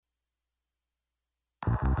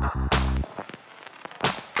Hey,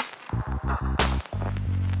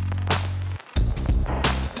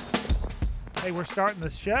 we're starting the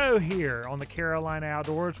show here on the Carolina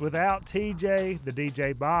Outdoors without TJ, the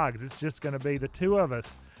DJ Boggs. It's just going to be the two of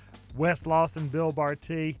us, Wes Lawson, Bill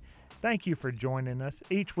Bartee. Thank you for joining us.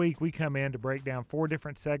 Each week we come in to break down 4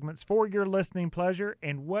 different segments for your listening pleasure,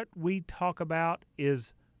 and what we talk about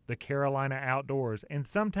is the Carolina Outdoors and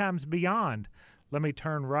sometimes beyond. Let me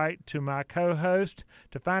turn right to my co-host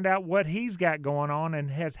to find out what he's got going on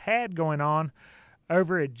and has had going on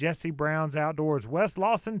over at Jesse Brown's Outdoors. Wes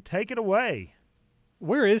Lawson, take it away.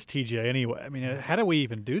 Where is TJ anyway? I mean, how do we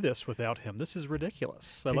even do this without him? This is ridiculous.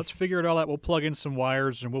 So let's figure it all out. We'll plug in some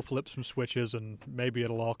wires and we'll flip some switches and maybe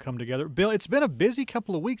it'll all come together. Bill, it's been a busy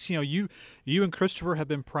couple of weeks. You know, you and Christopher have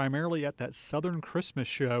been primarily at that Southern Christmas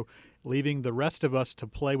show, leaving the rest of us to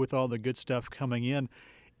play with all the good stuff coming in.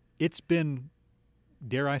 It's been,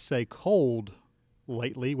 dare I say, cold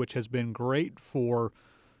lately, which has been great for,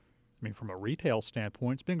 I mean, from a retail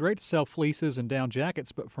standpoint, it's been great to sell fleeces and down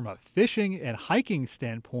jackets, but from a fishing and hiking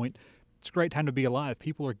standpoint, it's a great time to be alive.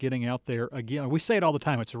 People are getting out there again. We say it all the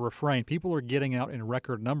time. It's a refrain. People are getting out in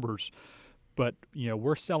record numbers, but, you know,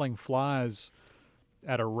 we're selling flies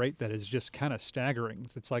at a rate that is just kind of staggering.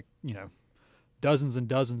 It's like, you know, dozens and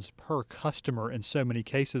dozens per customer in so many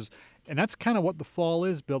cases, and that's kind of what the fall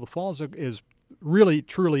is, Bill. The fall is really,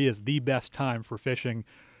 truly is the best time for fishing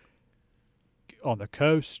on the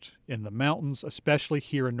coast, in the mountains, especially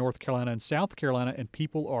here in North Carolina and South Carolina, and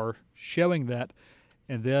people are showing that.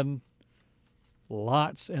 And then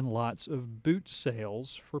lots and lots of boot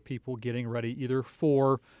sales for people getting ready either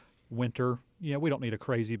for winter. You know, we don't need a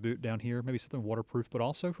crazy boot down here, maybe something waterproof, but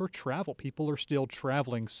also for travel. People are still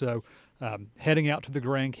traveling, so heading out to the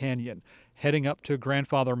Grand Canyon, heading up to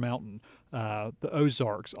Grandfather Mountain, the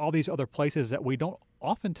Ozarks, all these other places that we don't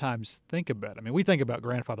oftentimes think about. I mean, we think about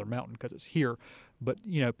Grandfather Mountain because it's here, but,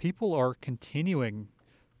 you know, people are continuing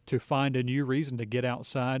to find a new reason to get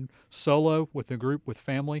outside solo, with a group, with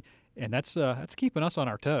family, and that's keeping us on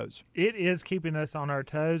our toes. It is keeping us on our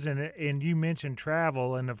toes, and you mentioned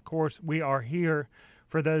travel, and of course we are here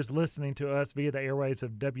for those listening to us via the airwaves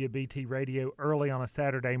of WBT Radio early on a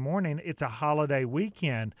Saturday morning. It's a holiday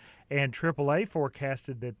weekend, and AAA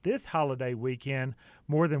forecasted that this holiday weekend,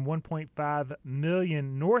 more than 1.5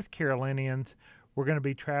 million North Carolinians were going to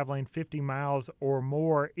be traveling 50 miles or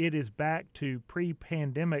more. It is back to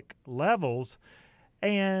pre-pandemic levels,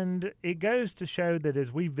 and it goes to show that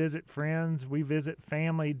as we visit friends, we visit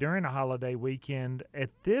family during a holiday weekend at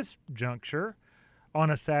this juncture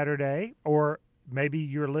on a Saturday, or maybe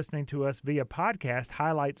you're listening to us via podcast,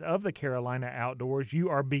 highlights of the Carolina Outdoors. You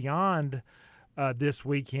are beyond this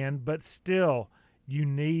weekend, but still, you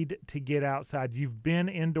need to get outside. You've been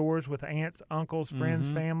indoors with aunts, uncles, friends,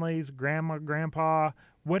 families, grandma, grandpa,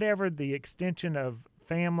 whatever the extension of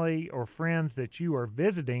family or friends that you are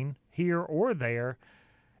visiting here or there.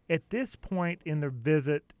 At this point in the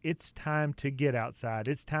visit, it's time to get outside.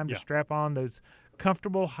 It's time to strap on those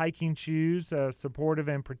comfortable hiking shoes, supportive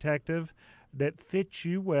and protective, that fit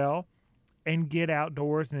you well, and get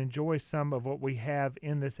outdoors and enjoy some of what we have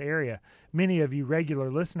in this area. Many of you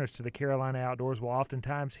regular listeners to the Carolina Outdoors will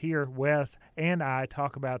oftentimes hear Wes and I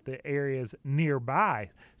talk about the areas nearby.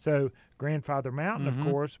 So Grandfather Mountain, of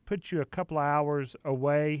course, puts you a couple of hours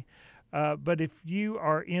away. But if you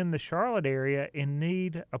are in the Charlotte area and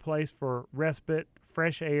need a place for respite,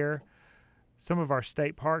 fresh air, some of our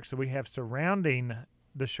state parks that we have surrounding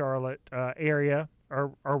the Charlotte area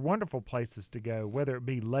are wonderful places to go, whether it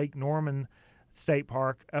be Lake Norman State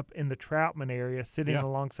Park up in the Troutman area, sitting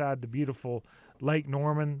alongside the beautiful Lake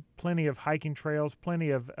Norman, plenty of hiking trails, plenty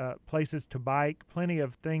of places to bike, plenty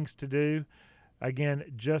of things to do. Again,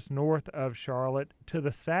 just north of Charlotte. To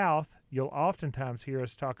the south, you'll oftentimes hear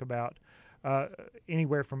us talk about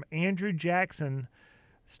anywhere from Andrew Jackson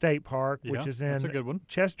State Park, which is in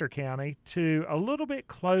Chester County, to a little bit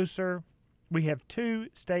closer. We have two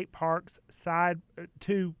state parks,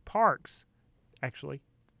 two parks, actually,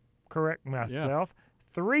 correct myself,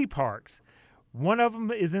 3 parks. One of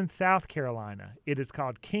them is in South Carolina. It is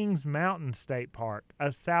called Kings Mountain State Park,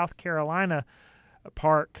 a South Carolina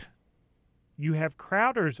park. You have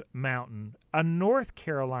Crowder's Mountain, a North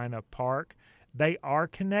Carolina park. They are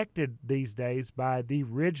connected these days by the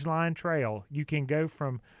Ridgeline Trail. You can go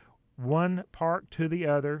from one park to the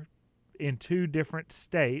other in 2 different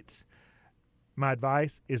states. My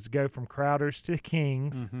advice is to go from Crowder's to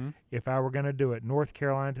Kings if I were going to do it, North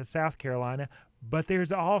Carolina to South Carolina. But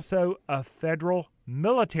there's also a federal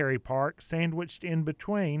military park sandwiched in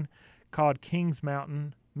between called Kings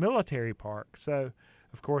Mountain Military Park. So,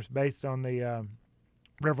 of course, based on the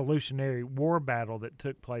Revolutionary War battle that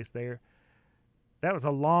took place there. That was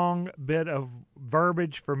a long bit of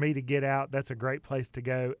verbiage for me to get out. That's a great place to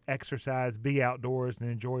go, exercise, be outdoors,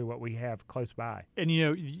 and enjoy what we have close by. And,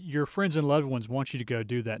 your friends and loved ones want you to go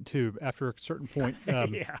do that, too. After a certain point,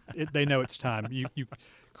 they know it's time.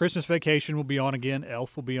 Christmas vacation will be on again.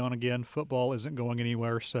 Elf will be on again. Football isn't going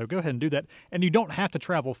anywhere, so go ahead and do that. And you don't have to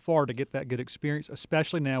travel far to get that good experience,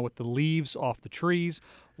 especially now with the leaves off the trees.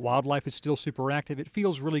 Wildlife is still super active. It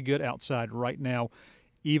feels really good outside right now,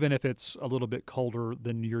 even if it's a little bit colder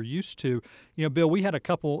than you're used to. Bill, we had a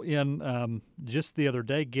couple in just the other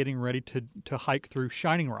day getting ready to hike through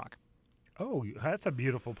Shining Rock. Oh, that's a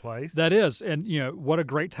beautiful place. That is. And, what a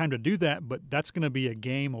great time to do that. But that's going to be a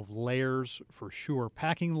game of layers for sure.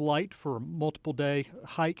 Packing light for a multiple-day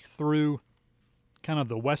hike through kind of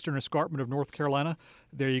the western escarpment of North Carolina.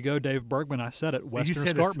 There you go, Dave Bergman. I said it, western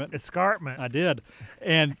escarpment. Escarpment. I did.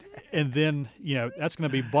 And then, that's going to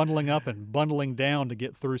be bundling up and bundling down to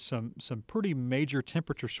get through some pretty major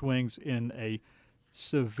temperature swings in a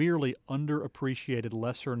severely underappreciated,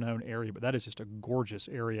 lesser-known area. But that is just a gorgeous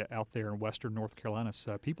area out there in western North Carolina.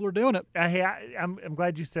 So people are doing it. Hey, I'm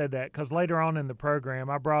glad you said that, because later on in the program,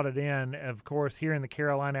 I brought it in. Of course, here in the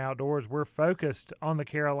Carolina Outdoors, we're focused on the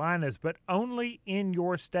Carolinas, but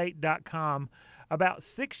OnlyInYourState.com about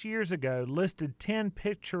 6 years ago listed 10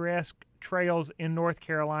 picturesque trails in North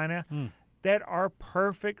Carolina that are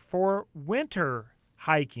perfect for winter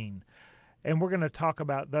hiking. And we're going to talk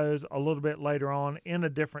about those a little bit later on in a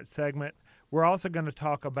different segment. We're also going to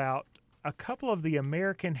talk about a couple of the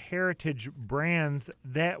American heritage brands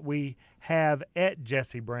that we have at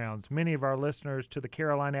Jesse Brown's. Many of our listeners to the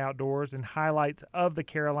Carolina Outdoors and highlights of the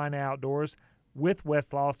Carolina Outdoors with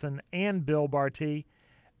Wes Lawson and Bill Barty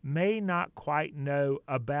may not quite know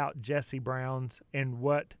about Jesse Brown's and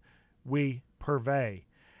what we purvey.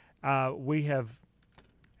 We have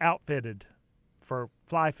outfitted for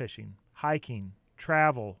fly fishing, hiking,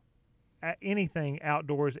 travel, anything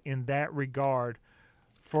outdoors in that regard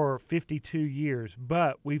for 52 years.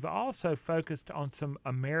 But we've also focused on some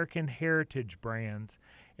American heritage brands,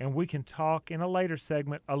 and we can talk in a later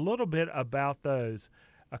segment a little bit about those.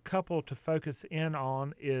 A couple to focus in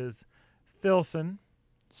on is Filson.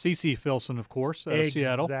 C.C. Filson, of course,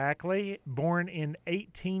 Seattle. Exactly. Born in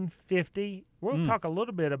 1850. We'll talk a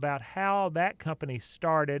little bit about how that company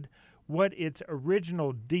started, what its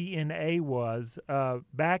original DNA was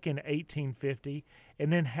back in 1850,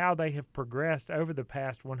 and then how they have progressed over the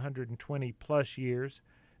past 120 plus years.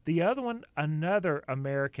 The other one, another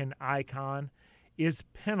American icon, is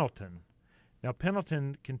Pendleton. Now,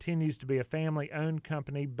 Pendleton continues to be a family-owned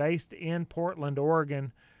company based in Portland,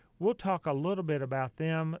 Oregon. We'll talk a little bit about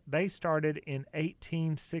them. They started in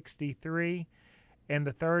 1863. And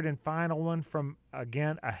the third and final one from,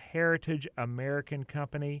 again, a heritage American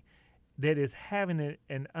company that is having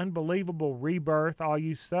an unbelievable rebirth. All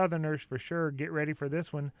you Southerners, for sure, get ready for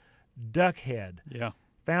this one. Duck Head. Yeah.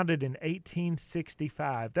 Founded in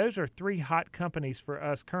 1865. Those are three hot companies for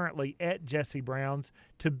us currently at Jesse Brown's.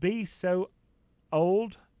 To be so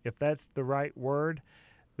old, if that's the right word,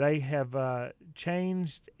 they have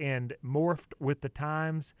changed and morphed with the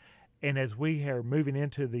times. And as we are moving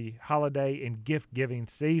into the holiday and gift-giving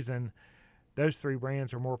season, those three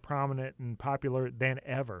brands are more prominent and popular than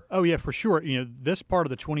ever. Oh, yeah, for sure. This part of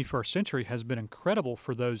the 21st century has been incredible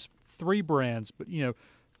for those three brands. But,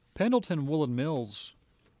 Pendleton Woolen Mills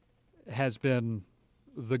has been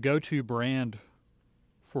the go-to brand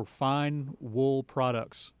for fine wool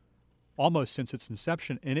products almost since its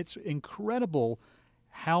inception. And it's incredible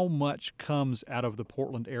how much comes out of the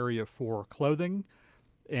Portland area for clothing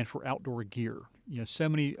and for outdoor gear. So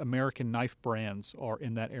many American knife brands are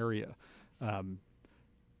in that area.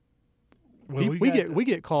 We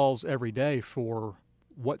get calls every day for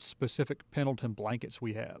what specific Pendleton blankets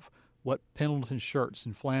we have, what Pendleton shirts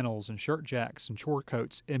and flannels and shirt jacks and chore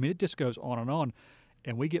coats. I mean, it just goes on,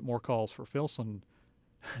 and we get more calls for Filson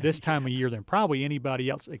this time of year than probably anybody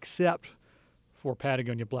else except for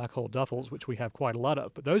Patagonia Black Hole Duffels, which we have quite a lot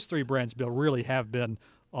of. But those three brands, Bill, really have been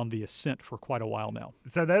on the ascent for quite a while now.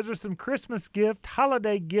 So those are some Christmas gift,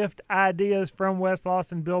 holiday gift ideas from Wes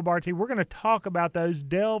Lawson, Bill Barty. We're going to talk about those,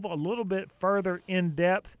 delve a little bit further in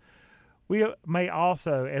depth. We may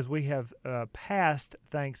also, as we have passed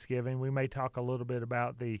Thanksgiving, we may talk a little bit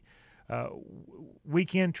about the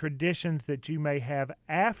weekend traditions that you may have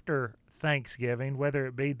after Thanksgiving, whether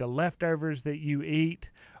it be the leftovers that you eat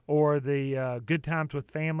or the good times with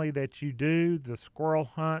family that you do, the squirrel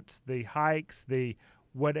hunts, the hikes, the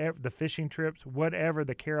whatever, the fishing trips, whatever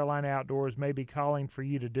the Carolina Outdoors may be calling for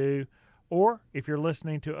you to do. Or if you're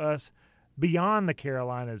listening to us beyond the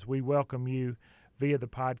Carolinas, we welcome you via the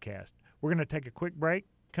podcast. We're going to take a quick break,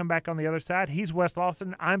 come back on the other side. He's Wes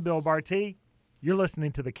Lawson. I'm Bill Barty. You're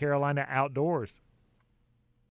listening to the Carolina Outdoors.